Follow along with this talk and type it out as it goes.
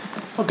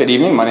Well, good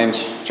evening. My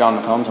name's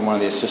John McCombs. I'm one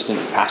of the assistant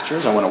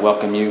pastors. I want to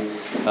welcome you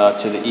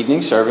to the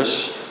evening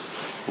service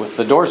with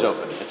the doors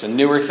open. It's a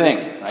newer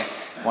thing, right?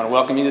 I want to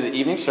welcome you to the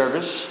evening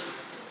service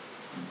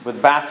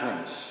with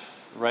bathrooms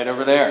right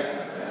over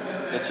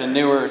there. It's a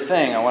newer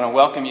thing. I want to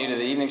welcome you to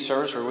the evening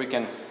service where we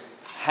can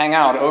hang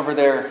out over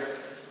there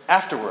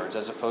afterwards,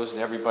 as opposed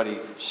to everybody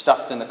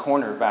stuffed in the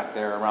corner back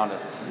there around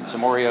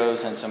some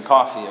Oreos and some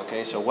coffee.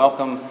 Okay, so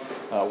welcome.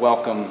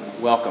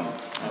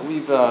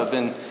 We've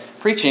been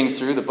preaching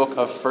through the book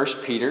of 1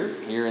 Peter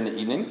here in the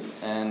evening,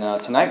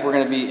 and tonight we're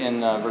going to be in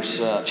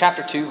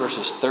chapter 2,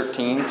 verses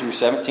 13 through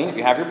 17. If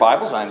you have your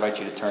Bibles, I invite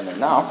you to turn there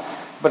now,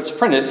 but it's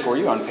printed for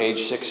you on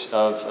page 6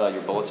 of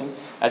your bulletin.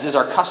 As is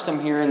our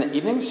custom here in the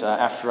evenings,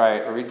 after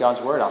I read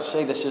God's Word, I'll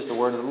say this is the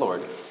Word of the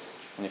Lord,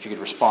 and if you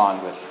could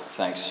respond with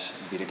thanks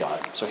be to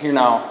God. So hear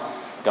now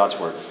God's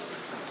Word.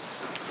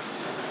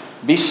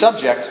 Be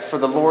subject for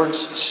the Lord's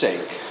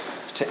sake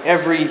to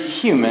every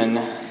human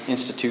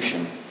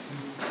institution,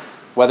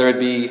 whether it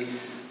be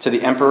to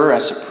the emperor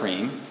as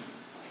supreme,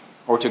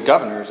 or to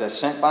governors as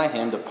sent by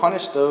him to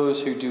punish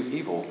those who do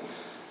evil,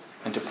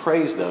 and to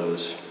praise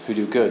those who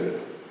do good.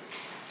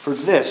 For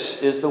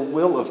this is the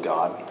will of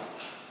God,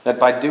 that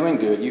by doing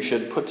good you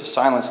should put to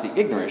silence the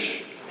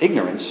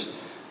ignorance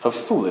of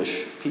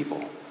foolish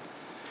people.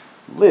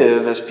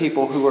 Live as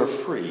people who are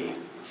free,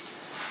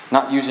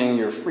 not using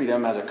your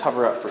freedom as a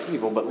cover-up for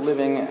evil, but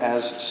living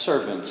as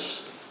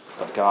servants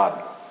of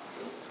God.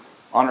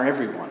 Honor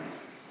everyone.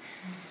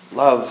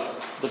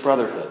 Love the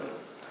brotherhood.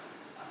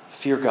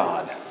 Fear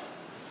God.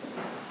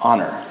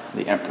 Honor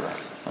the emperor.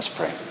 Let's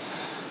pray.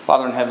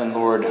 Father in heaven,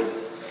 Lord,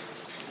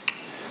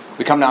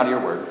 we come now to your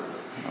word.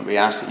 We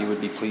ask that you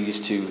would be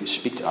pleased to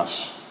speak to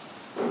us.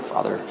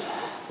 Father,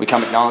 we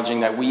come acknowledging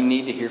that we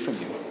need to hear from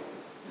you.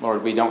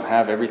 Lord, we don't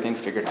have everything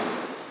figured out.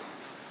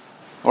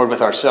 Lord,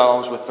 with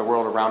ourselves, with the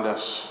world around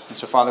us. And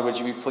so, Father, would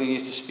you be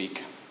pleased to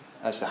speak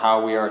as to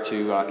how we are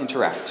to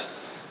interact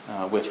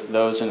with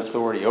those in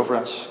authority over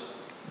us,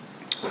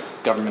 with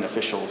government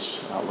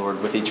officials, Lord,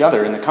 with each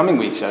other in the coming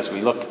weeks as we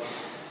look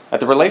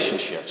at the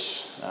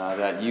relationships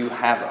that you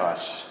have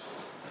us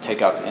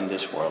take up in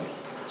this world.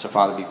 So,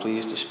 Father, be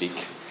pleased to speak.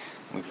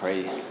 We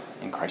pray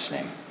in Christ's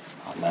name.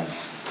 Amen.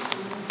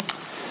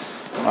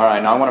 All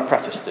right, now I want to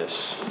preface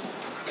this.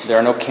 There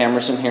are no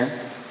cameras in here.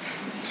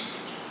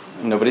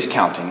 Nobody's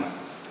counting.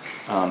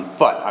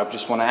 But I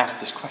just want to ask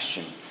this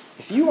question.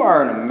 If you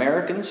are an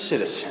American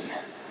citizen,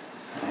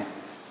 right,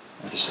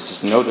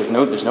 there's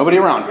nobody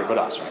around here but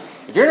us, right?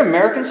 If you're an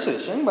American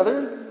citizen,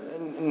 whether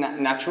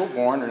natural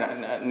born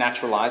or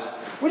naturalized,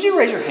 would you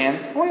raise your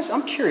hand?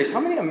 I'm curious, how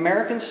many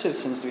American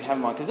citizens do we have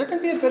among? Because there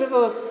can be a bit of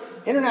an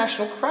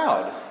international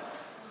crowd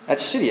at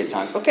City at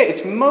times. Okay,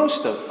 it's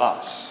most of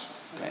us.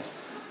 Okay,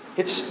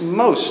 it's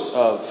most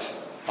of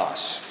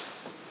us.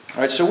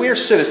 All right, so we are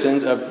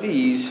citizens of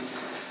these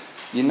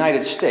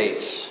United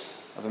States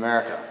of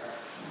America,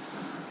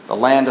 the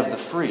land of the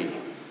free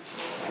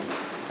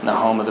and the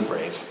home of the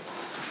brave.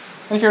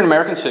 And if you're an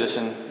American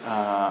citizen,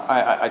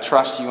 I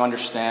trust you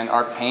understand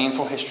our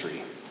painful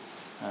history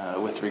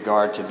with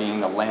regard to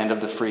being the land of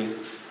the free.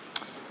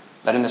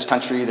 That in this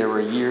country there were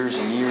years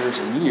and years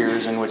and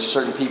years in which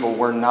certain people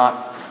were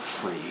not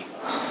free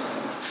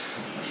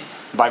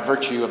by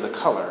virtue of the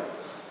color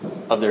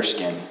of their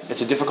skin.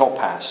 It's a difficult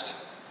past.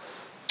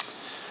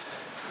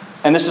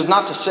 And this is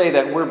not to say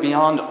that we're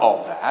beyond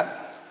all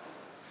that,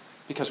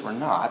 because we're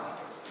not.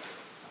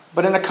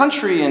 But in a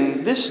country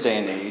in this day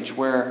and age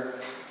where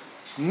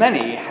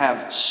many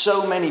have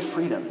so many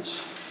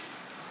freedoms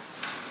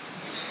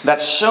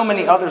that so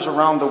many others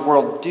around the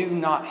world do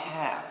not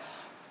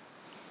have.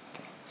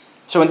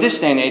 So in this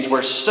day and age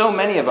where so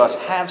many of us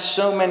have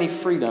so many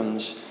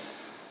freedoms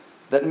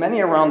that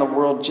many around the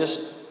world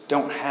just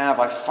don't have,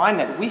 I find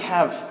that we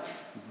have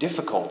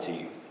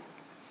difficulty.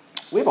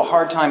 We have a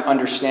hard time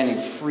understanding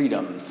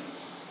freedom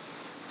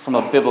from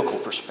a biblical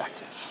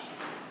perspective.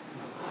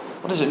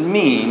 What does it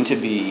mean to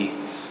be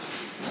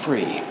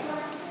free?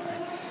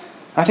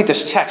 I think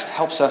this text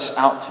helps us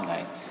out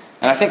tonight.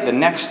 And I think the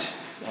next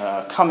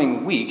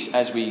coming weeks,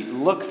 as we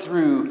look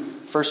through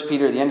 1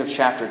 Peter, the end of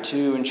chapter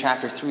 2 and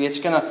chapter 3, it's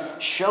going to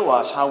show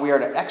us how we are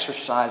to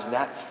exercise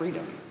that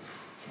freedom,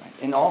 right,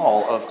 in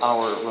all of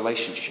our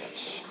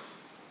relationships.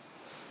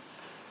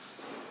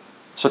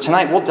 So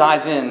tonight we'll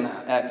dive in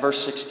at verse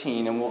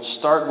 16, and we'll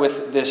start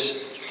with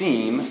this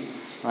theme,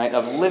 right,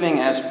 of living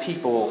as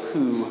people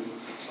who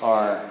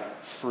are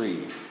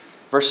free.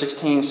 Verse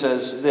 16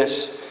 says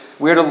this: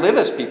 we are to live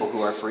as people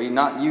who are free,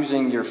 not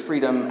using your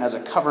freedom as a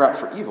cover-up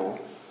for evil,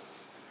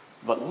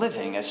 but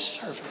living as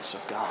servants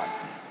of God.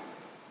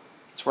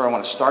 That's where I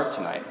want to start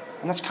tonight.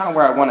 And that's kind of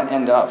where I want to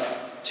end up,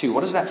 too.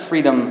 What does that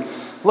freedom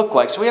look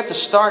like? So we have to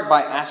start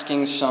by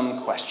asking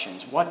some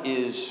questions. What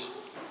is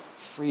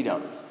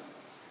freedom?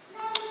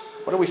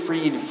 What are we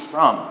freed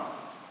from?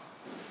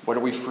 What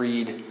are we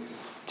freed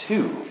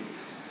to?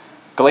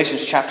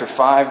 Galatians chapter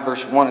 5,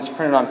 verse 1, it's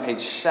printed on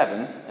page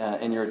 7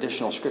 in your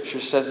additional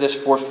scriptures, says this: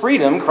 for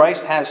freedom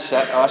Christ has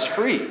set us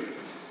free.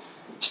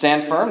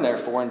 Stand firm,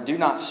 therefore, and do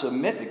not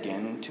submit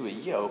again to a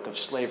yoke of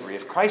slavery.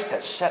 If Christ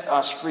has set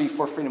us free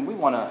for freedom, we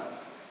want to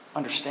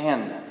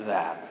understand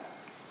that.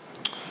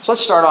 So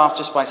let's start off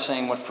just by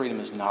saying what freedom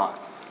is not.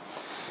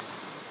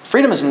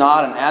 Freedom is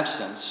not an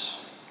absence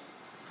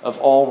of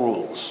all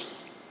rules.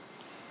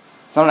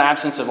 It's not an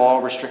absence of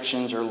all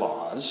restrictions or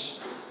laws.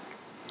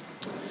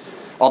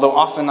 Although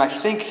often I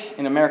think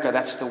in America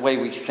that's the way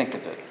we think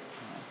of it.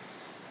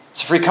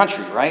 It's a free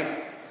country,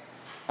 right?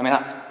 I mean,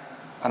 I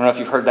don't know if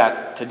you've heard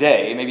that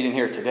today. Maybe you didn't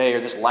hear it today or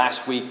this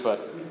last week,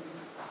 but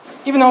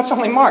even though it's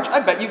only March,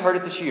 I bet you've heard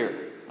it this year,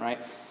 right?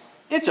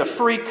 It's a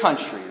free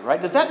country, right?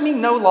 Does that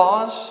mean no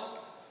laws?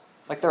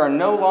 Like there are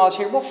no laws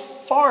here? Well,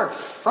 far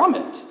from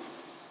it.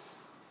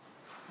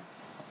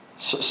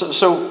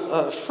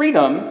 So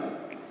freedom,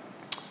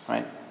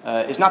 right,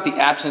 is not the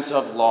absence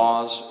of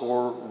laws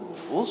or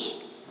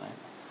rules.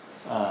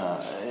 Right?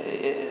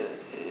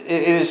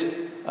 It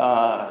is,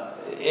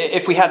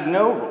 if we had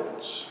no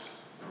rules,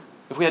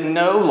 if we had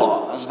no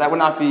laws, that would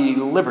not be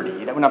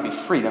liberty, that would not be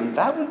freedom,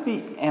 that would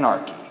be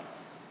anarchy.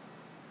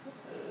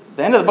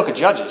 The end of the book of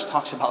Judges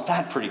talks about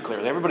that pretty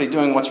clearly. Everybody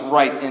doing what's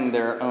right in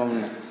their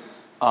own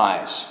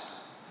eyes.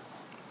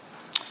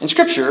 In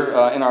Scripture,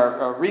 in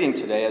our reading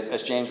today,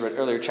 as James read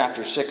earlier,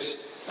 chapter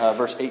 6,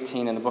 verse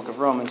 18 in the book of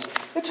Romans,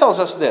 it tells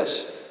us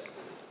this.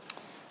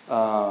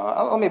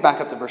 Let me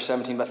back up to verse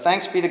 17. But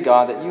thanks be to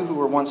God that you who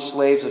were once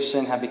slaves of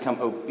sin have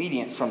become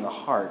obedient from the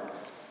heart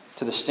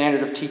to the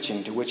standard of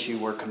teaching to which you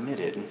were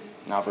committed.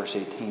 Now verse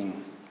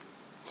 18.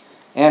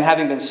 And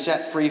having been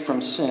set free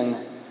from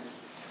sin,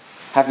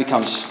 have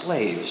become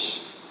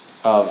slaves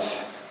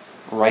of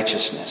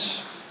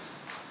righteousness.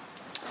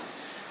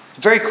 It's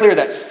very clear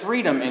that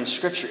freedom in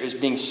Scripture is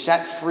being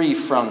set free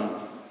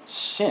from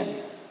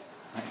sin,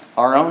 right?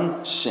 Our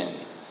own sin,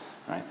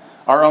 right?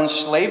 Our own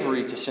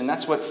slavery to sin.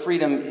 That's what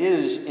freedom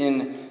is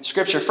in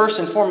Scripture. First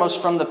and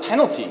foremost, from the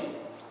penalty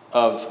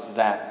of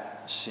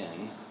that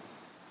sin,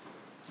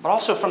 but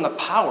also from the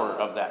power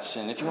of that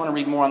sin. If you want to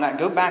read more on that,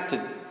 go back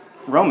to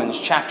Romans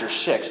chapter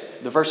 6,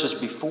 the verses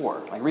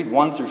before. Like read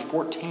 1 through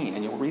 14,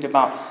 and you'll read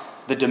about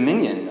the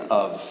dominion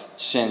of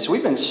sin. So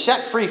we've been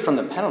set free from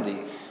the penalty,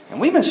 and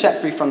we've been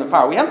set free from the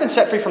power. We haven't been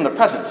set free from the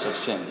presence of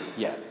sin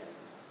yet.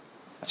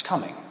 That's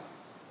coming.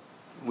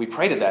 We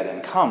pray to that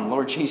end. Come,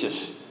 Lord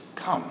Jesus,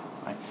 come.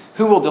 Right?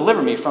 Who will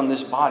deliver me from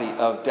this body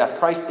of death?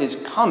 Christ is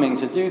coming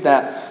to do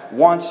that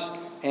once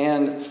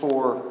and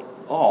for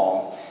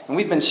all. And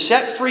we've been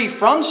set free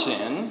from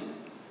sin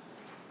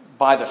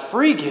by the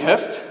free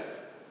gift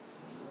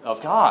of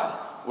God,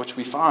 which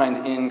we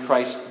find in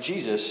Christ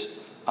Jesus,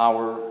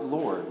 our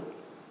Lord.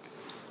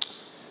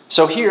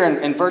 So here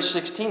in verse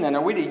 16, then,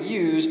 are we to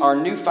use our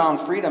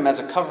newfound freedom as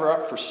a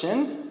cover-up for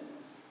sin?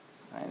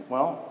 Right?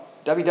 Well,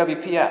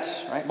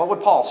 WWPS, right? What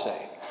would Paul say?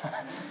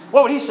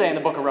 What would he say in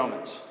the book of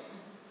Romans?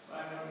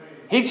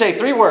 He'd say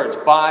 3 words,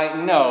 by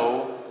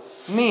no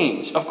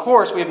means. Of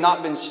course, we have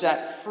not been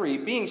set free.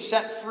 Being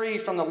set free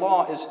from the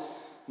law is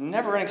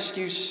never an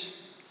excuse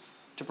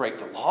to break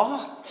the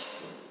law.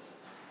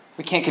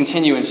 We can't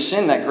continue in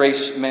sin that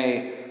grace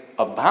may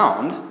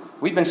abound.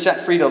 We've been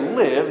set free to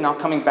live, now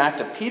coming back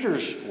to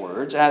Peter's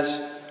words,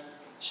 as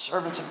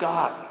servants of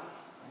God.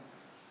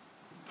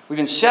 We've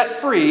been set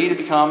free to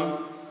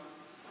become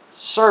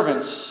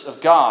servants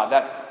of God.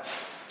 That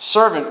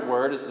servant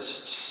word is the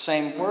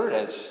same word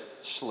as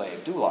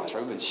slave, doulos, right?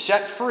 We've been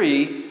set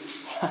free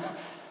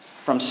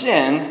from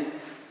sin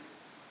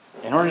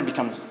in order to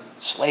become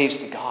slaves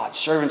to God,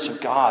 servants of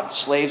God,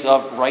 slaves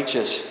of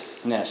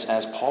righteousness,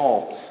 as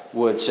Paul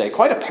would say.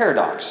 Quite a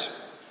paradox,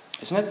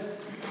 isn't it?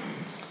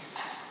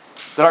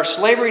 That our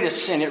slavery to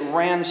sin, it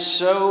ran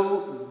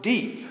so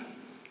deep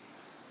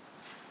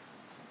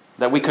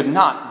that we could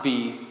not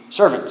be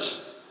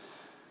servants.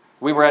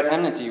 We were at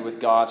enmity with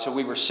God, so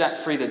we were set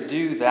free to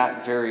do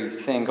that very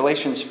thing.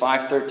 Galatians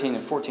 5:13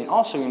 and 14,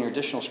 also in your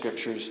additional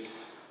scriptures,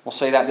 will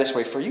say that this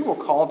way: for you were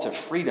called to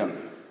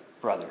freedom,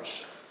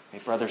 brothers,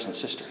 okay, brothers and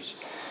sisters.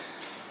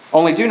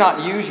 Only do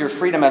not use your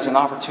freedom as an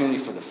opportunity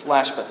for the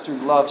flesh, but through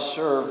love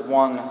serve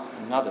one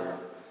another.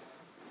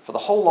 For the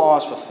whole law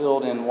is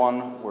fulfilled in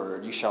one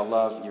word: you shall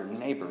love your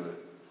neighbor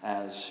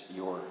as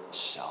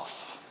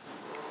yourself.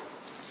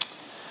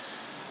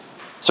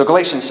 So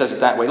Galatians says it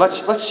that way.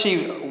 Let's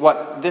see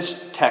what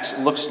this text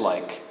looks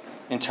like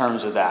in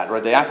terms of that.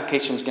 Right? The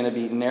application is going to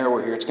be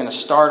narrower here. It's going to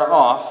start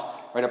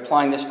off, right,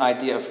 applying this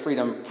idea of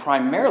freedom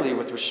primarily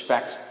with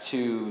respect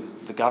to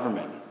the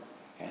government,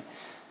 okay?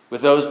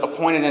 With those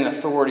appointed in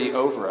authority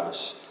over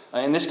us.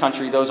 In this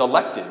country, those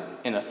elected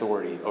in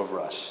authority over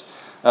us.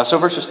 So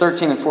verses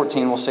 13 and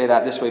 14 will say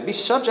that this way: be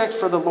subject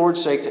for the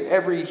Lord's sake to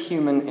every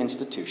human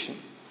institution,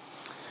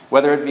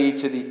 whether it be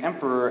to the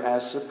emperor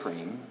as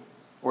supreme,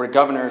 or to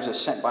governors as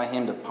sent by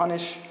him to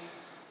punish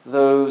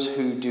those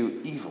who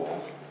do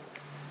evil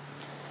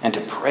and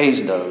to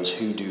praise those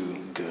who do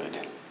good.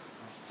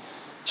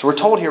 So we're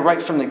told here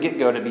right from the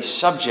get-go to be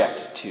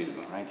subject to,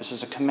 right? This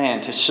is a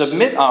command, to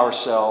submit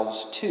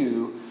ourselves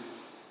to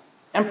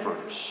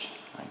emperors,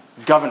 right?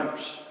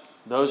 Governors,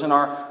 those in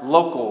our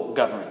local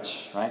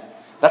governments, right?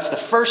 That's the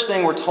first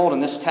thing we're told in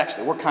this text,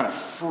 that we're kind of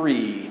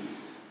free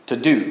to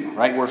do,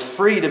 right? We're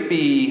free to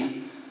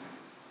be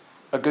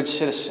a good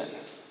citizen.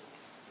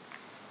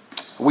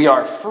 We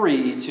are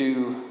free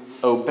to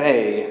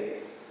obey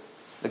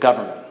the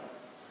government.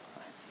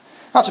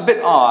 Now, it's a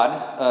bit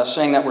odd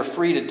saying that we're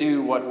free to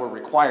do what we're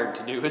required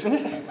to do, isn't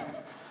it?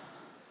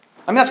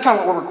 I mean, that's kind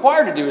of what we're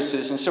required to do as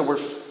citizens, so we're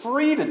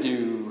free to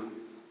do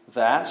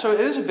that. So it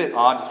is a bit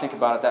odd to think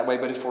about it that way,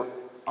 but if we're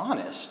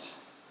honest,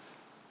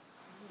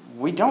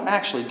 we don't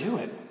actually do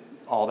it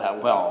all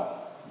that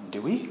well,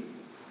 do we?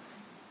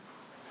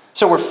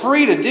 So we're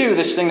free to do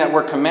this thing that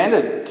we're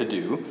commanded to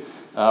do,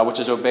 which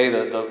is obey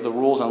the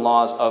rules and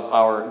laws of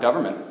our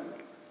government.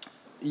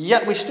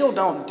 Yet we still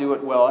don't do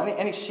it well.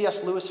 Any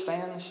C.S. Lewis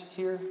fans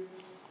here?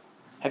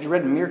 Have you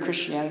read Mere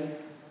Christianity?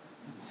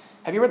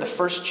 Have you read the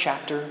first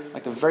chapter,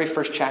 like the very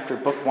first chapter,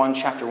 book 1,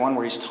 chapter 1,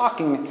 where he's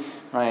talking,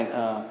 right,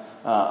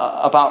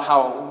 about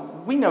how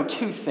we know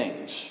two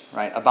things,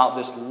 right, about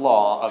this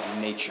law of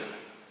nature,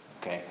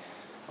 okay?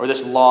 Or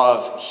this law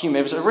of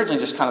human, it was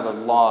originally just kind of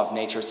the law of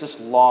nature. It's this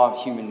law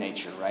of human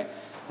nature, right?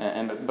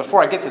 And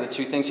before I get to the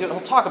two things, he'll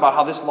talk about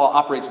how this law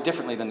operates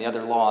differently than the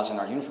other laws in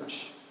our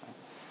universe.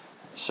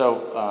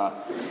 So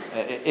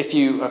if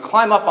you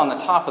climb up on the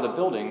top of the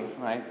building,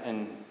 right,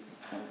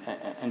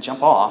 and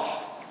jump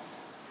off,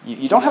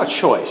 you don't have a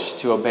choice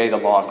to obey the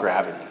law of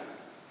gravity.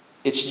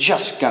 It's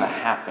just going to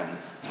happen.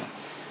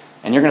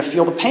 And you're going to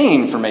feel the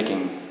pain for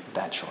making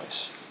that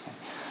choice.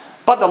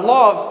 But the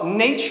law of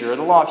nature,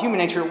 the law of human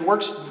nature,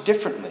 works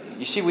differently.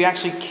 You see, we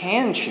actually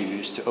can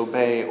choose to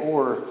obey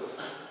or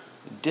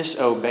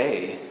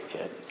disobey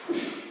it.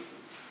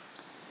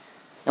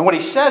 And what he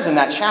says in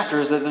that chapter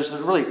is that there's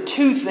really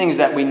two things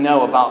that we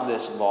know about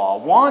this law.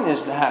 One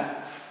is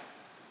that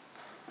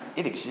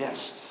it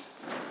exists.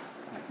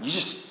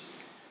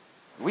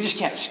 We just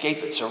can't escape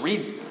it. So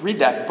read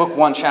that book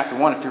 1, chapter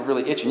 1 if you're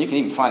really itching. You can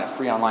even find it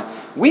free online.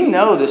 We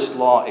know this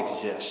law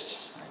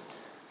exists.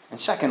 And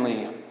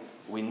secondly,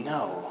 we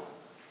know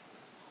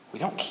we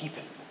don't keep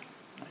it.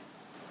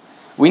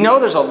 We know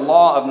there's a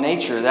law of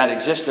nature that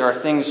exists. There are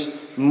things,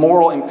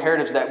 moral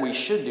imperatives that we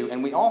should do.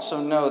 And we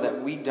also know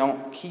that we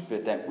don't keep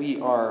it, that we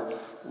are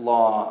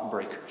law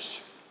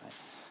breakers.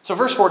 So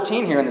verse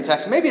 14 here in the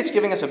text, maybe it's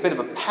giving us a bit of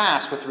a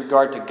pass with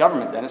regard to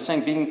government then. It's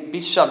saying be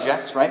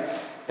subjects, right?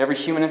 Every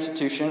human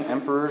institution,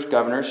 emperors,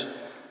 governors.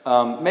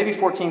 Maybe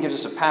 14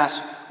 gives us a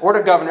pass. Or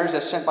to governors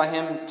as sent by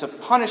him to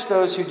punish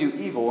those who do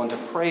evil and to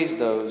praise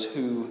those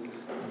who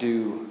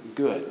do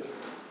good.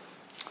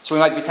 So we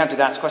might be tempted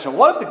to ask the question,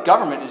 what if the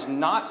government is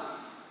not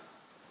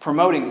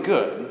promoting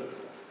good?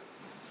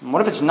 And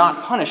what if it's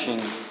not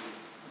punishing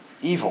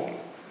evil?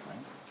 Right?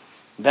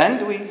 Then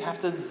do we have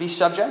to be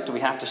subject? Do we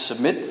have to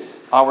submit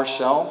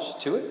ourselves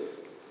to it?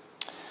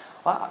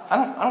 Well,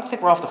 I don't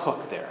think we're off the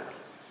hook there.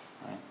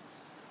 Right?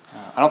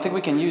 I don't think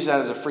we can use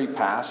that as a free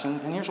pass, and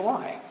here's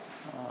why.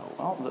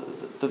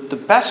 The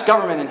best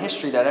government in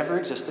history that ever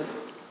existed,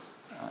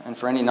 and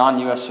for any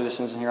non-U.S.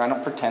 citizens in here, I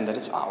don't pretend that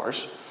it's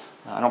ours.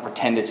 I don't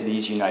pretend it's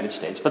these United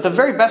States. But the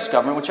very best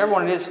government, whichever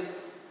one it is,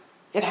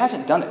 it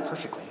hasn't done it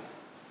perfectly.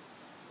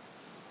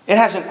 It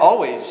hasn't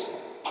always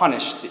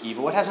punished the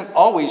evil. It hasn't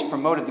always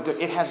promoted the good.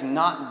 It has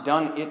not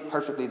done it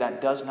perfectly. That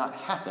does not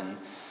happen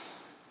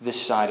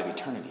this side of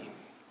eternity.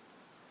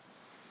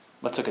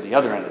 Let's look at the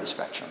other end of the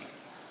spectrum.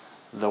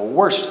 The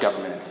worst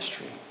government in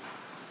history.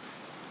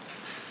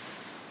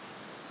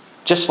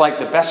 Just like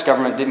the best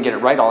government didn't get it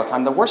right all the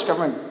time, the worst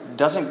government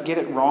doesn't get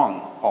it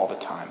wrong all the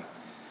time.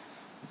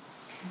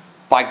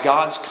 By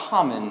God's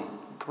common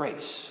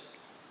grace.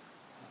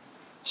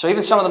 So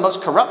even some of the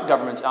most corrupt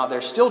governments out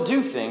there still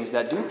do things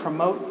that do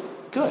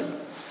promote good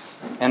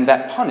and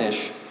that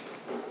punish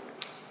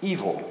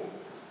evil.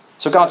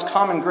 So God's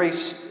common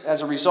grace,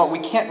 as a result, we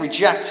can't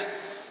reject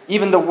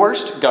even the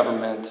worst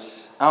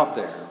government out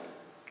there.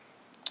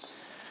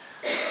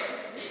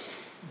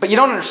 But you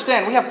don't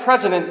understand. We have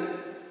President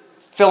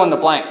fill in the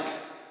blank.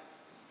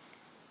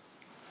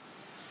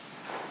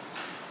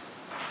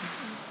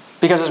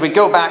 Because as we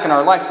go back in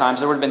our lifetimes,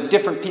 there would have been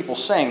different people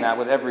saying that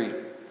with every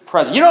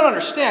president. You don't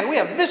understand. We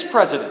have this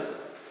president.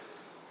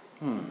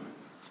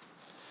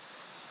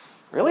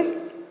 Really?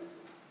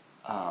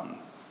 Have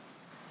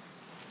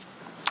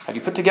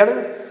you put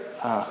together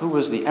who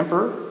was the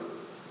emperor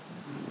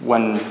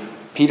when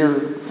Peter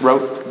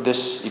wrote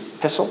this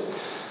epistle?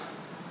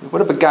 It would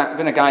have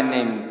been a guy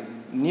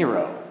named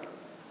Nero.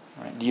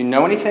 Right? Do you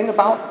know anything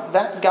about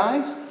that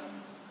guy?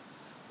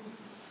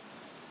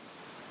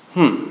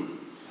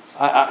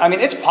 I mean,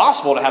 it's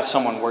possible to have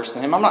someone worse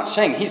than him. I'm not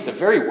saying he's the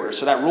very worst,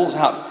 so that rules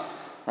out,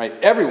 right,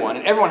 everyone.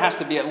 And everyone has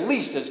to be at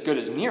least as good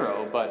as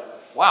Nero,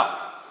 but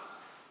wow.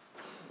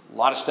 A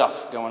lot of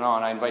stuff going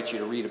on. I invite you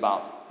to read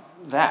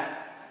about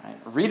that. Right?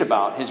 Read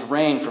about his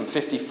reign from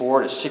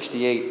 54 to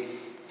 68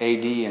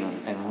 AD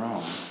in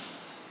Rome.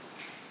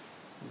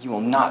 You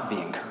will not be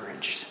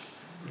encouraged.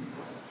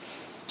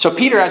 So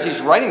Peter, as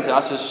he's writing to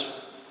us, is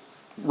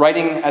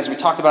writing, as we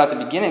talked about at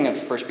the beginning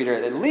of 1 Peter,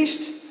 at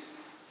least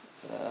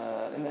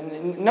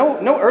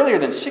no earlier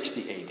than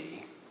 60 AD.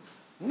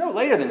 no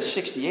later than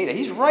 68.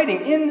 He's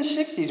writing in the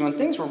 60s when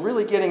things were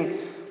really getting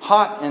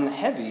hot and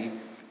heavy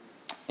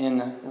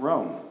in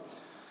Rome.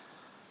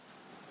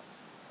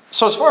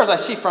 So as far as I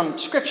see from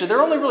Scripture, there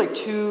are only really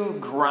two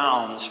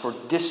grounds for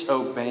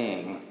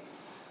disobeying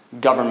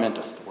government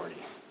authority.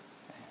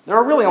 There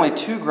are really only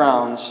two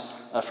grounds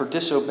for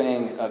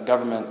disobeying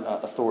government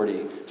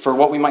authority, for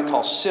what we might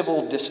call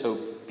civil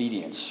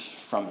disobedience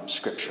from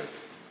Scripture.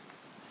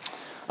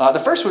 The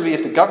first would be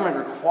if the government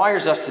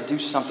requires us to do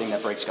something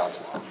that breaks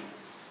God's law.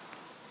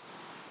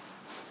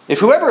 If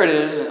whoever it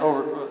is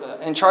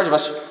in charge of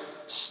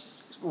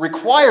us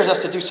requires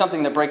us to do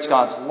something that breaks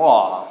God's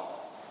law,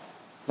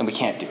 then we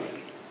can't do it.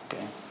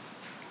 Okay?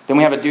 Then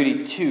we have a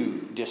duty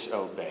to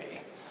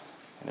disobey.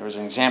 And there was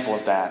an example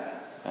of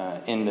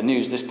that in the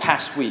news this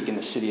past week in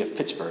the city of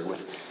Pittsburgh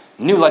with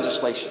new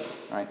legislation,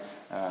 right,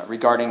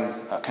 regarding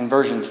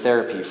conversion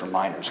therapy for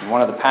minors. And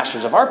one of the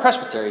pastors of our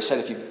presbytery said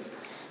if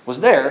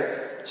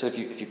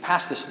you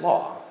pass this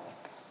law,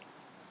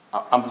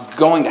 I'm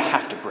going to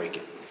have to break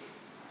it.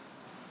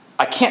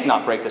 I can't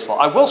not break this law.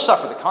 I will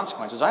suffer the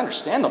consequences. I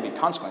understand there'll be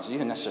consequences. He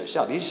didn't necessarily say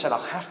that. He just said,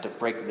 I'll have to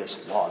break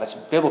this law. That's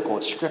biblical.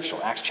 It's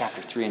scriptural. Acts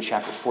chapter 3 and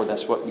chapter 4,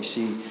 that's what we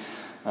see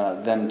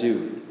them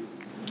do.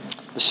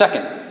 The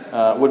second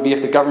would be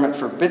if the government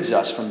forbids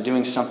us from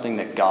doing something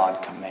that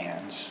God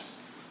commands.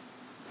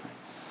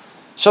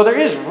 So there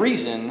is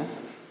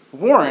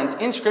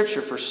warrant in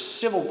Scripture for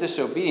civil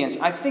disobedience.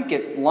 I think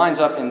it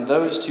lines up in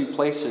those two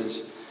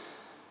places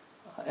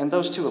and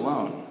those two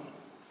alone.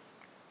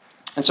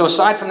 And so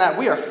aside from that,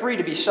 we are free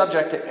to be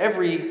subject to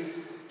every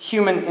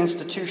human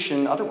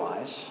institution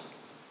otherwise.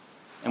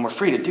 And we're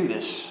free to do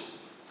this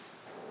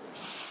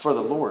for the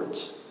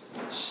Lord's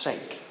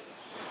sake.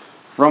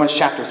 Romans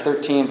chapter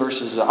 13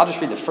 verses, I'll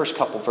just read the first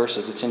couple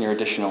verses. It's in your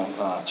additional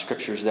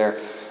scriptures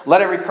there. Let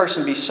every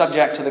person be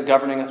subject to the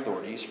governing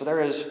authorities, for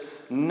there is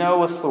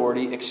no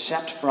authority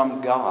except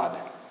from God.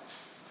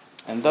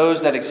 And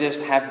those that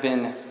exist have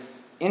been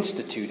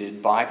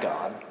instituted by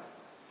God.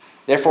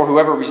 Therefore,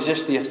 whoever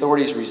resists the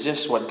authorities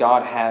resists what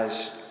God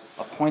has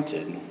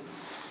appointed,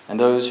 and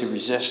those who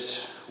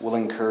resist will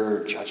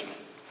incur judgment.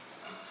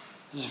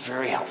 This is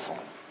very helpful.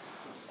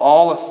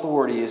 All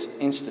authority is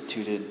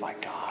instituted by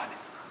God.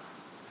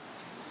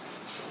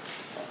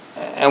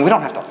 And we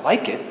don't have to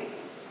like it.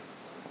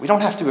 We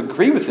don't have to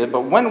agree with it,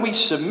 but when we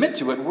submit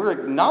to it, we're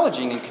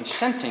acknowledging and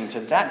consenting to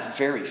that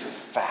very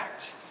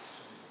fact.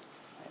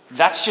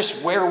 That's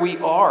just where we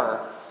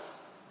are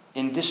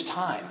in this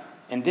time,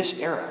 in this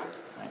era.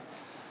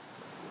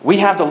 We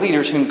have the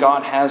leaders whom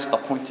God has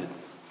appointed,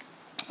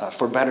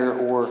 for better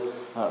or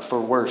for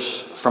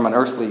worse, from an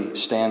earthly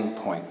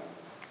standpoint.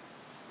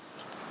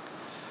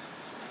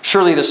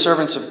 Surely the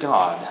servants of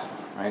God,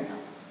 right,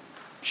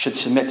 should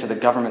submit to the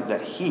government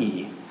that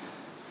He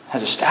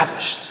has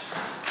established.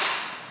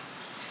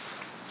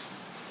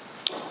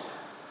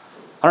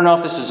 I don't know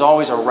if this is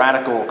always a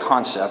radical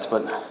concept,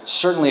 but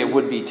certainly it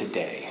would be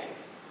today.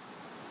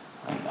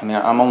 I mean,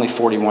 I'm only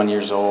 41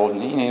 years old,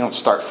 and you don't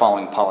start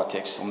following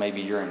politics until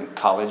maybe you're in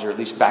college, or at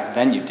least back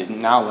then you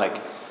didn't. Now,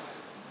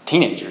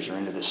 teenagers are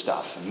into this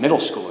stuff, and middle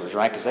schoolers,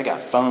 right? Because they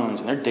got phones,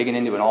 and they're digging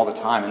into it all the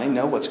time, and they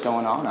know what's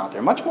going on out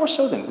there, much more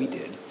so than we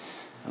did,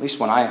 at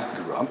least when I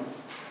grew up.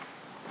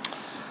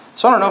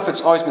 So I don't know if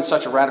it's always been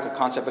such a radical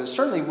concept, but it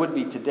certainly would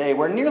be today,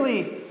 where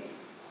nearly,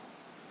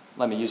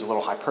 let me use a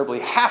little hyperbole,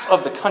 half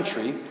of the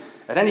country,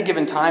 at any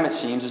given time it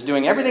seems, is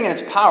doing everything in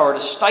its power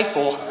to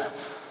stifle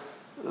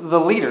the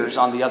leaders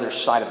on the other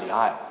side of the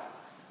aisle.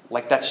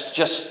 That's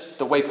just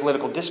the way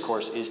political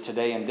discourse is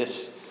today in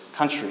this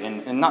country.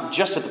 And not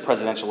just at the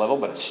presidential level,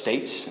 but at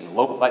states and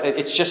local.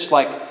 It's just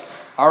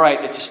all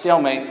right, it's a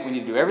stalemate. We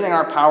need to do everything in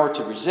our power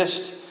to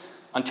resist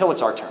until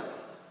it's our turn.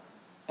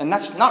 And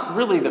that's not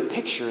really the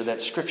picture that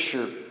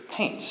Scripture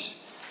paints.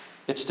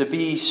 It's to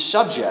be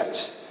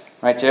subject,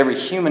 right, to every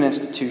human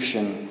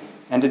institution,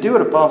 and to do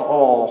it above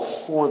all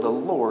for the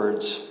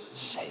Lord's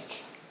sake.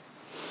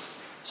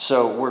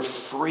 So we're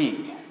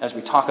free, as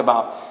we talk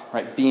about,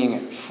 right,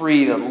 being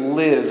free to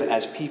live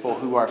as people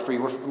who are free.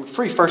 We're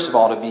free, first of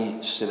all, to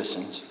be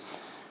citizens,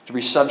 to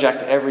be subject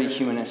to every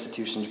human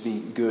institution, to be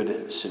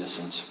good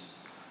citizens.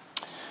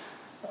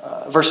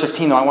 Verse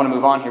 15, though, I want to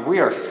move on here. We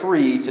are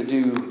free to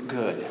do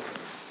good.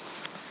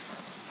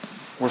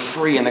 We're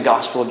free in the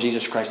gospel of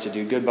Jesus Christ to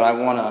do good, but I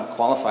want to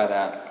qualify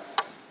that.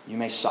 You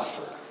may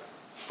suffer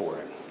for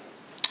it.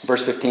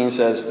 Verse 15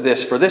 says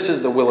this, "For this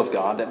is the will of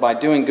God, that by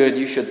doing good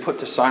you should put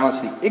to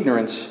silence the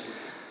ignorance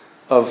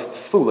of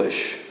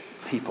foolish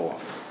people."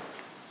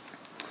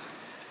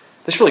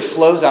 This really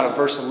flows out of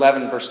verse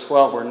 11 and verse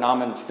 12, where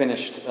Naaman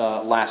finished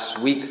last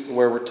week,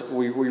 where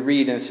we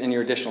read, and it's in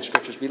your additional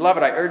scriptures,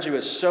 "Beloved, I urge you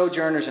as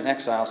sojourners and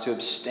exiles to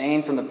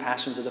abstain from the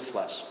passions of the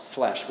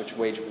flesh which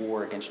wage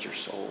war against your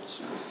souls.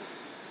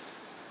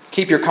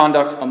 Keep your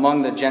conduct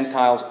among the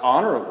Gentiles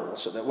honorable,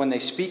 so that when they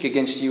speak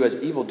against you as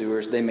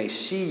evildoers, they may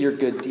see your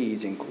good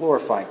deeds and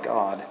glorify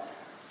God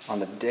on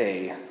the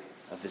day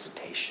of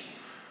visitation."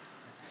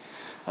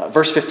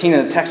 Verse 15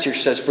 in the text here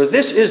says, "For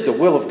this is the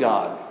will of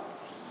God,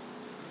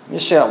 Let me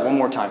just say that one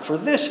more time. For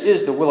this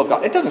is the will of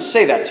God. It doesn't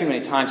say that too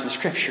many times in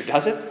Scripture,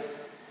 does it? And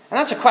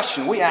that's a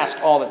question we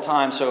ask all the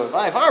time. So if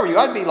I were you,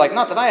 I'd be like,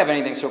 not that I have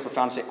anything so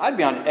profound to say, I'd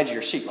be on the edge of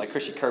your seat like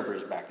Chrissy Kerber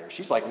is back there.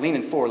 She's like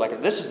leaning forward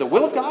like, this is the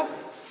will of God?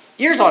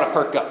 Ears ought to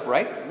perk up,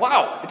 right?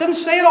 Wow, it doesn't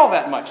say it all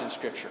that much in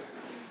Scripture.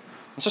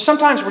 And so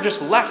sometimes we're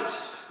just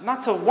left,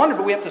 not to wonder,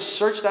 but we have to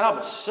search that out.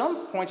 But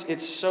some points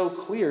it's so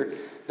clear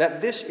that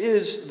this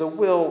is the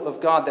will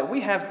of God, that we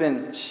have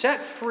been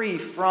set free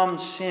from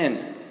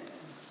sin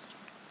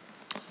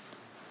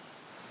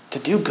to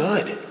do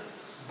good.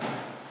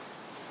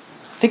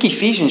 I think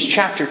Ephesians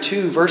chapter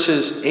 2,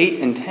 verses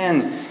 8 and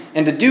 10.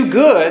 And to do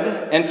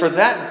good, and for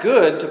that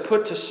good to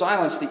put to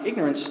silence the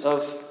ignorance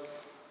of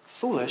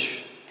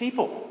foolish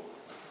people.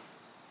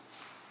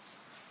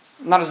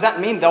 Now, does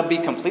that mean they'll be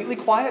completely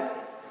quiet?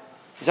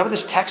 Is that what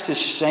this text is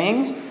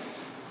saying?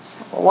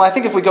 Well, I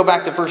think if we go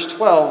back to verse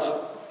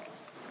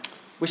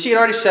 12, we see it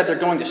already said they're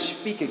going to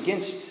speak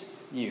against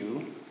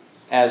you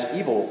as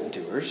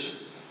evildoers.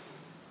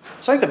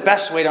 So I think the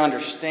best way to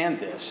understand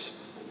this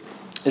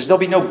is there'll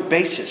be no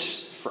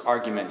basis for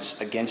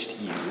arguments against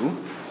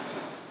you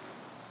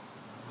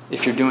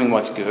if you're doing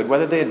what's good,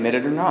 whether they admit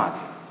it or not.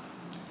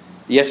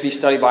 The ESV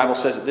Study Bible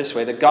says it this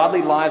way: the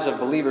godly lives of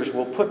believers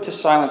will put to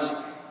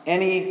silence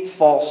any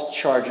false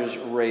charges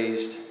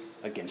raised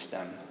against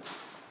them.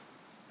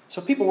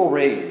 So people will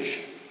rage.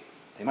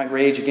 They might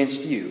rage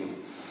against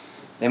you.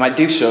 They might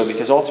do so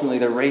because ultimately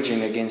they're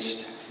raging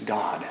against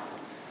God.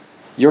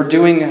 Your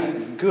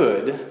doing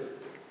good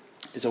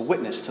is a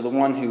witness to the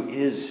one who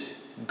is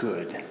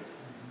good,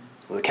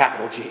 with a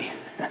capital G.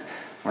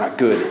 We're not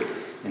good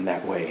in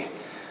that way.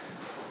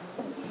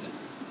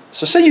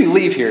 So say you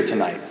leave here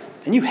tonight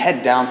and you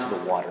head down to the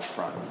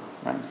waterfront.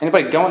 Right?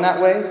 Anybody going that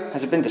way?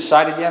 Has it been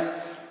decided yet?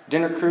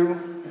 Dinner crew,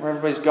 where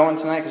everybody's going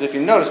tonight? Because if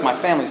you notice, my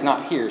family's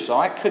not here, so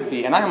I could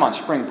be, and I am on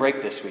spring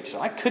break this week, so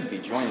I could be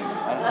joining you.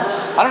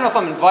 I don't know if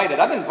I'm invited.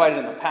 I've been invited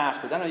in the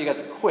past, but I know you guys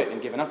have quit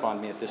and given up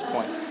on me at this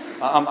point.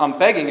 I'm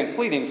begging and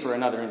pleading for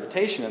another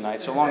invitation tonight,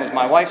 so long as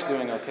my wife's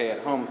doing okay at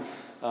home.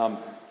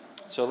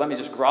 So let me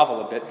just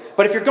grovel a bit.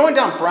 But if you're going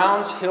down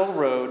Browns Hill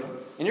Road,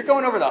 and you're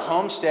going over the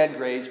Homestead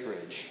Grays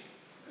Bridge,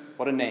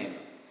 what a name.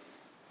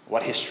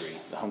 What history,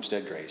 the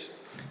Homestead Grays.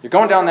 You're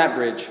going down that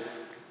bridge.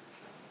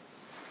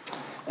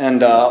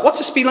 And what's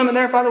the speed limit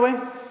there, by the way?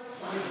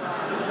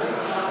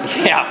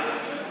 25. Yeah,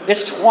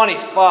 it's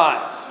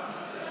 25.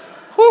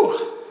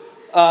 Whew.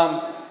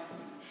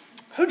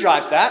 Who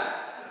drives that?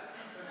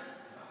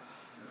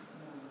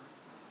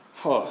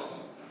 Oh,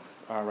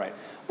 all right.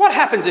 What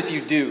happens if you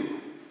do?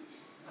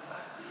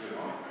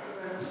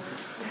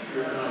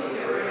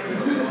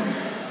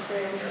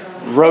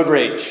 Road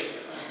rage.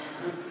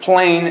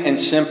 Plain and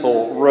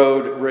simple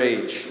road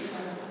rage.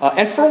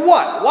 And for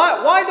what?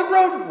 Why the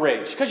road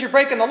rage? Because you're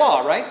breaking the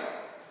law, right?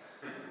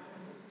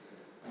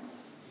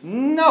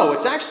 No,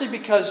 it's actually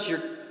because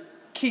you're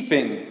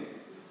keeping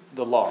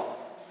the law.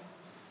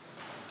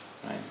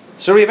 Right?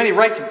 So do we have any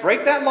right to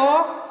break that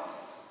law?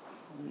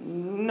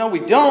 No, we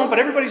don't, but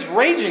everybody's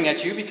raging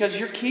at you because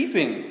you're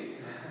keeping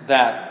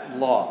that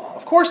law.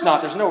 Of course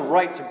not. There's no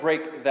right to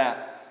break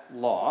that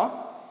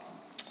law.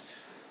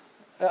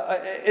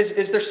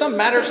 Is there some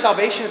matter of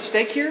salvation at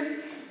stake here?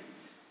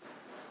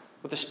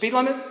 With the speed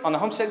limit on the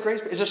Homestead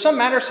Grays? Is there some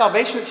matter of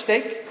salvation at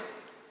stake?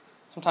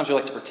 Sometimes we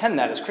like to pretend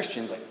that as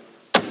Christians.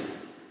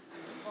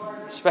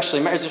 Especially,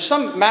 is there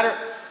some matter,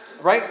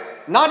 right?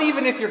 Not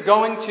even if you're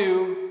going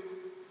to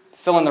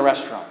fill in the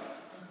restaurant.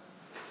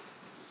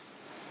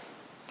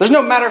 There's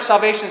no matter of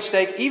salvation at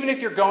stake, even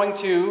if you're going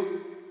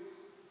to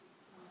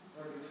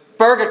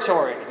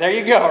purgatory. There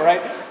you go,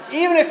 right?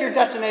 Even if your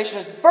destination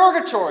is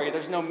purgatory,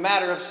 there's no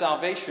matter of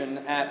salvation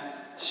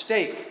at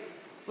stake.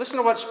 Listen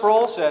to what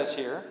Sproul says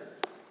here.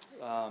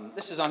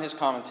 This is on his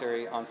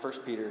commentary on 1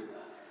 Peter.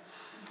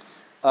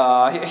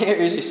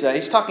 Here's he says,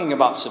 he's talking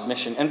about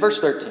submission. In verse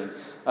 13,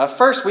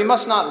 first, we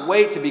must not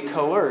wait to be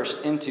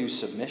coerced into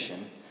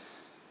submission.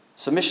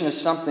 Submission is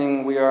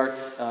something we are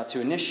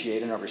to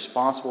initiate and are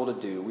responsible to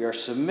do. We are to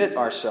submit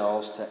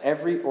ourselves to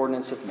every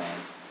ordinance of man.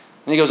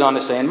 And he goes on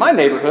to say, in my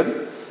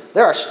neighborhood,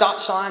 there are stop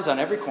signs on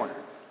every corner.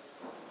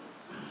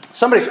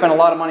 Somebody spent a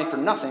lot of money for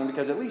nothing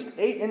because at least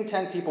 8 in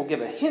 10 people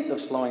give a hint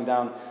of slowing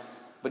down,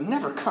 but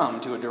never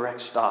come to a direct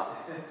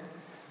stop.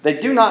 They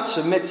do not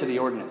submit to the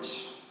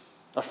ordinance.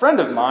 A friend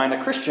of mine,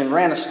 a Christian,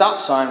 ran a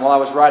stop sign while I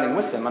was riding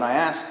with him, and I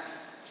asked,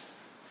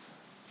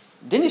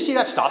 didn't you see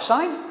that stop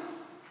sign?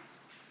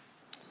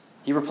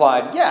 He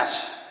replied,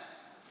 yes,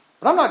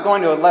 but I'm not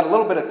going to let a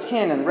little bit of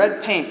tin and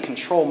red paint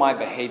control my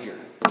behavior.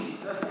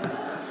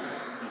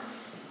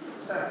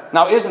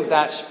 Now, isn't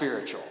that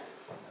spiritual?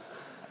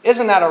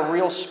 Isn't that a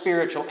real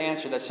spiritual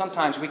answer that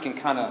sometimes we can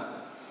kind of,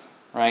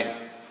 right,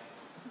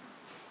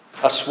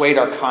 assuade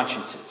our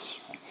consciences?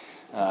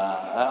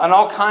 On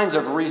all kinds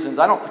of reasons.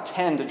 I don't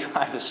pretend to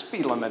drive the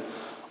speed limit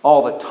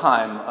all the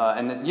time,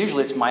 and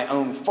usually it's my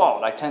own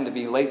fault. I tend to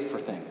be late for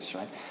things,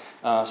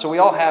 right? So we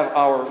all have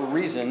our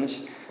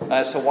reasons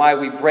as to why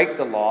we break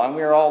the law, and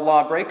we are all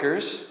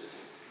lawbreakers.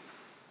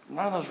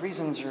 None of those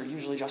reasons are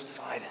usually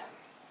justified.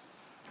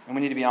 And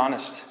we need to be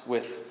honest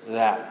with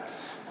that.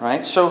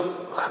 Right? So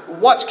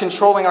what's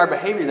controlling our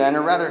behavior then,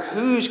 or rather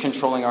who's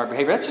controlling our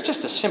behavior? That's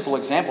just a simple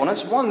example, and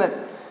it's one that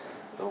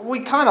we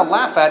kind of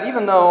laugh at,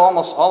 even though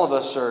almost all of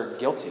us are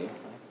guilty.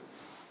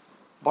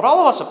 But all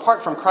of us,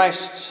 apart from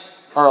Christ,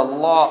 are a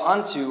law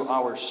unto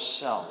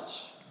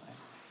ourselves.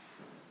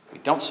 We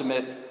don't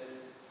submit,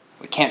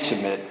 we can't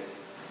submit,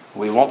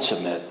 we won't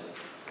submit,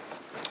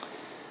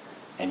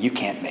 and you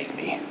can't make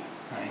me.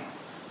 Right?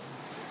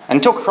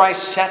 Until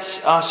Christ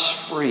sets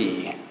us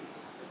free,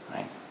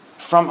 right,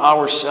 from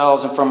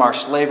ourselves and from our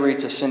slavery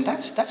to sin,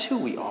 that's who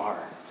we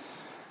are.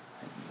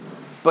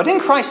 But in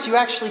Christ, you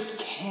actually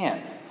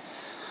can.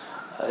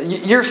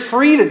 You're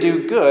free to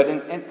do good.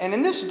 And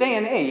in this day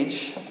and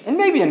age, and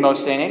maybe in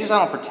most day and ages, I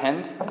don't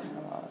pretend.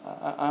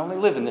 I only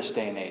live in this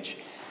day and age.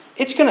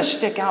 It's going to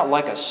stick out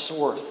like a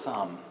sore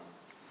thumb.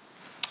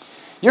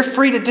 You're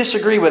free to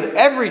disagree with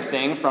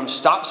everything from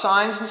stop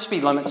signs and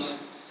speed limits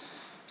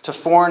to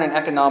foreign and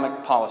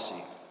economic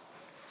policy.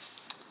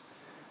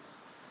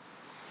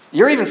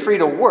 You're even free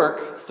to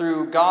work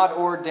through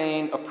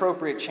God-ordained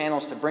appropriate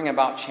channels to bring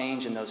about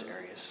change in those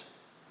areas.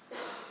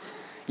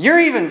 You're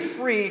even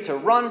free to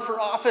run for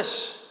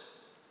office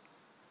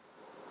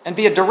and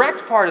be a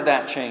direct part of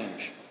that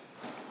change.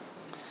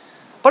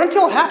 But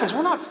until it happens,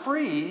 we're not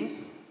free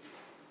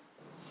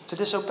to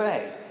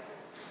disobey.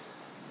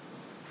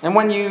 And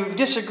when you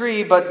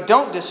disagree but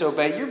don't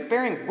disobey, you're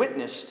bearing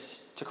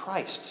witness to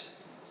Christ.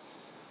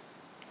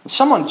 And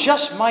someone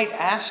just might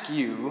ask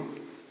you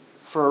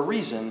for a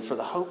reason for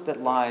the hope that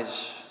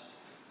lies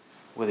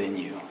within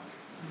you.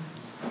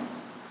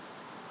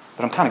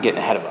 But I'm kind of getting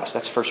ahead of us.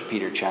 That's 1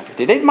 Peter chapter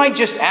 3. They might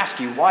just ask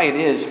you why it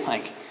is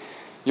like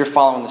you're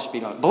following the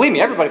speed limit. Believe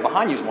me, everybody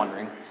behind you is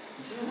wondering.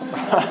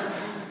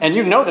 And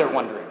you know they're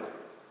wondering.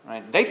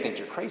 Right? They think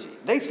you're crazy.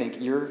 They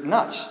think you're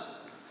nuts.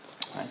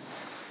 Right?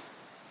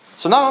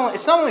 So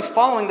it's not only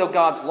following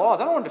God's laws.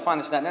 I don't want to define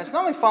this that. It's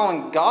not only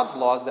following God's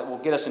laws that will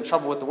get us in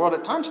trouble with the world.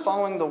 At times,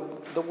 following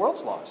the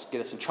world's laws get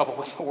us in trouble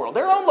with the world.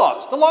 Their own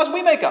laws. The laws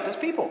we make up as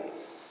people.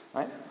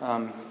 Right?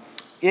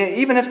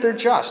 Even if they're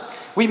just.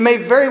 We may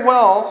very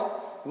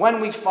well, when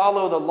we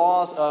follow the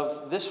laws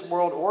of this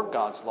world or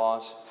God's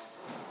laws,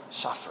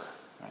 suffer.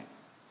 Right?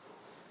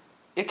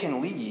 It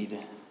can lead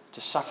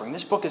to suffering.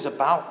 This book is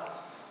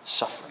about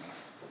suffering.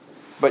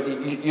 But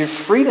you're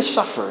free to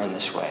suffer in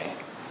this way.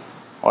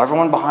 While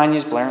everyone behind you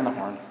is blaring the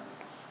horn.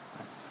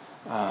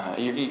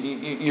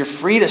 You're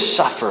free to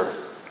suffer,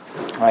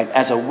 right,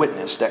 as a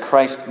witness that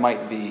Christ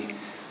might be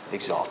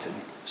exalted.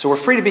 So we're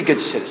free to be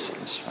good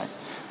citizens. Right?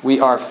 We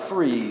are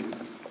free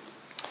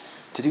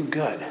to do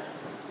good.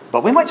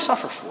 But we might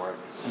suffer for it.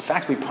 In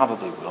fact, we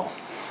probably will.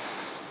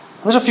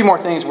 There's a few more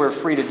things we're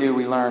free to do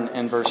we learn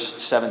in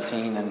verse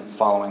 17 and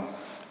following.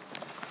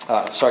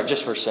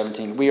 Just verse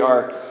 17. We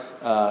are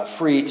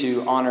free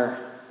to honor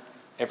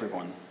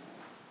everyone.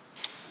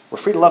 We're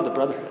free to love the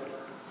brotherhood.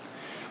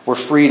 We're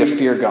free to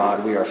fear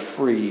God. We are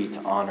free to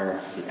honor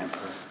the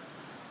emperor.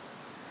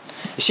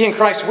 You see, in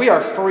Christ, we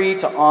are free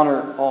to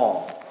honor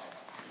all,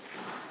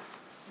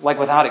 like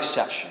without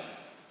exception.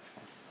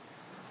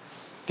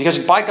 Because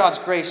by God's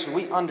grace,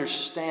 we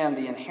understand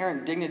the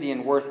inherent dignity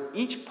and worth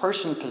each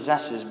person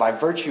possesses by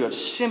virtue of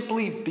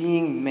simply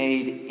being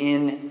made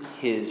in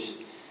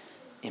His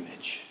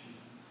image.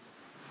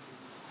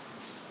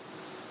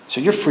 So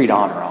you're free to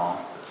honor all.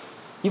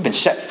 You've been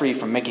set free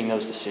from making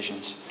those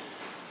decisions.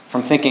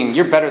 From thinking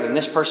you're better than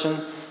this person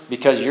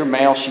because you're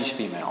male, she's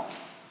female.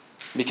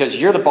 Because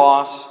you're the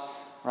boss,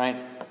 right?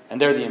 And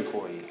they're the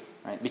employee,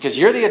 right? Because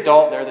you're the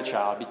adult, they're the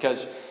child.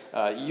 Because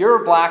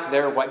you're black,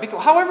 they're white.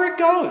 Because, however it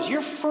goes,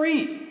 you're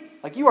free.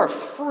 Like you are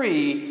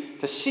free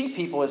to see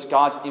people as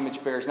God's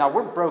image bearers. Now,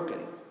 we're broken.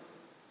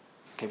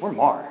 Okay, we're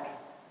marred.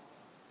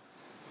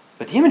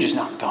 But the image is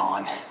not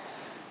gone.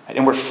 Right?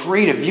 And we're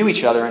free to view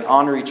each other and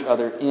honor each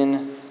other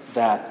in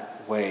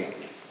that way.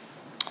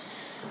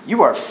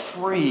 You are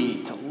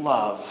free to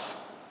love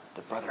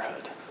the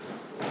brotherhood.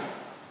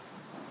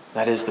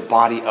 That is the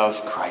body of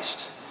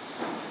Christ.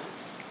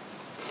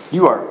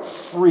 You are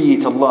free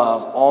to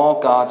love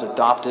all God's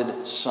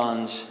adopted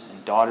sons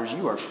and daughters.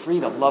 You are free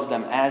to love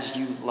them as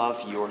you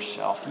love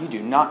yourself. You do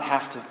not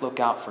have to look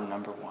out for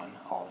number one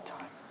all the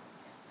time.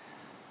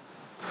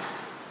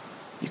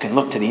 You can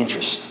look to the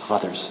interests of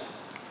others.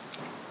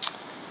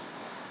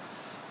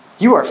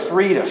 You are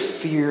free to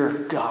fear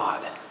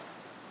God.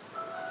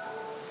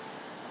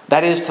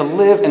 That is, to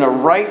live in a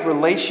right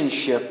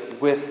relationship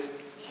with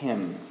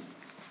Him.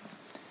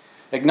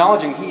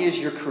 Acknowledging He is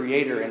your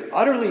creator and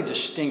utterly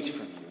distinct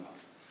from you.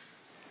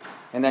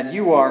 And that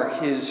you are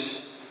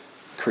His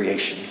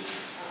creation.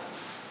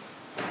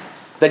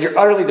 That you're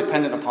utterly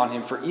dependent upon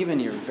Him for even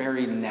your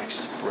very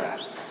next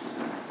breath.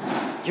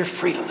 You're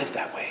free to live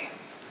that way.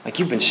 Like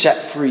you've been set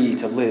free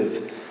to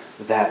live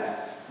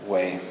that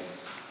way.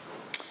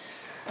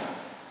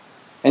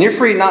 And you're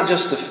free not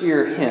just to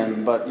fear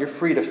Him, but you're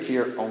free to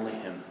fear only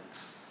Him.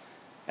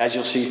 As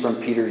you'll see from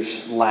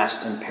Peter's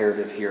last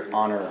imperative here,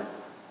 honor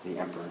the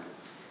emperor.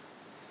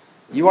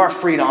 You are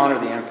free to honor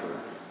the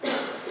emperor.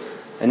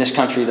 In this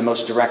country, the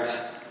most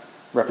direct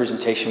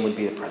representation would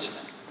be the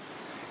president.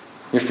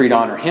 You're free to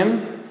honor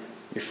him.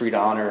 You're free to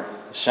honor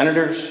the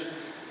senators,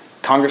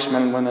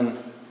 congressmen and women,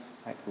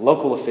 right,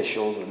 local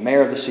officials, the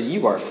mayor of the city.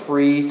 You are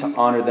free to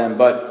honor them,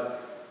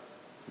 but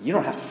you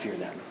don't have to fear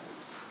them.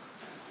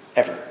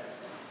 Ever.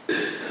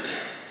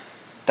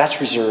 That's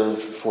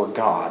reserved for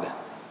God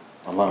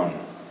alone.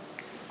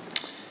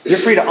 You're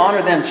free to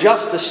honor them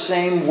just the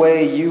same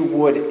way you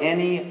would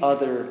any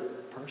other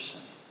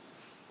person.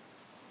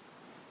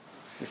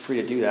 You're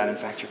free to do that. In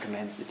fact, you're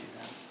commanded to do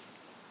that.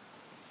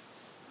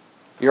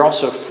 You're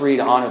also free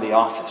to honor the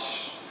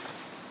office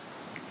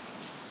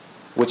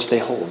which they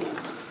hold,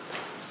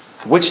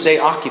 which they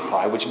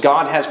occupy, which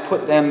God has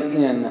put them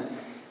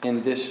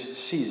in this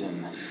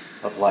season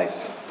of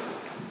life.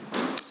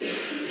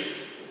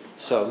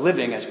 So,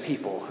 living as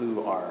people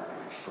who are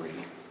free.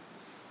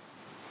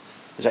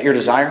 Is that your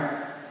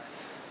desire?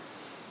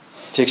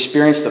 To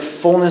experience the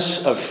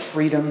fullness of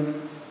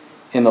freedom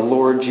in the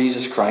Lord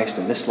Jesus Christ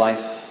in this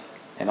life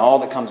and all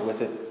that comes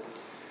with it.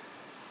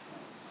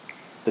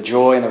 The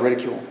joy and the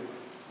ridicule.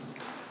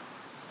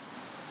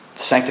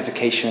 The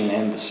sanctification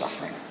and the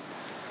suffering.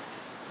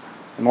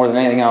 And more than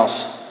anything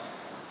else,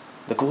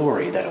 the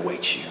glory that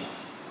awaits you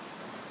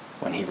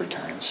when he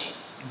returns.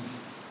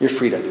 You're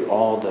free to do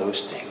all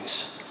those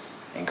things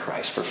in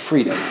Christ. For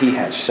freedom, he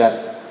has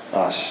set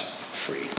us free.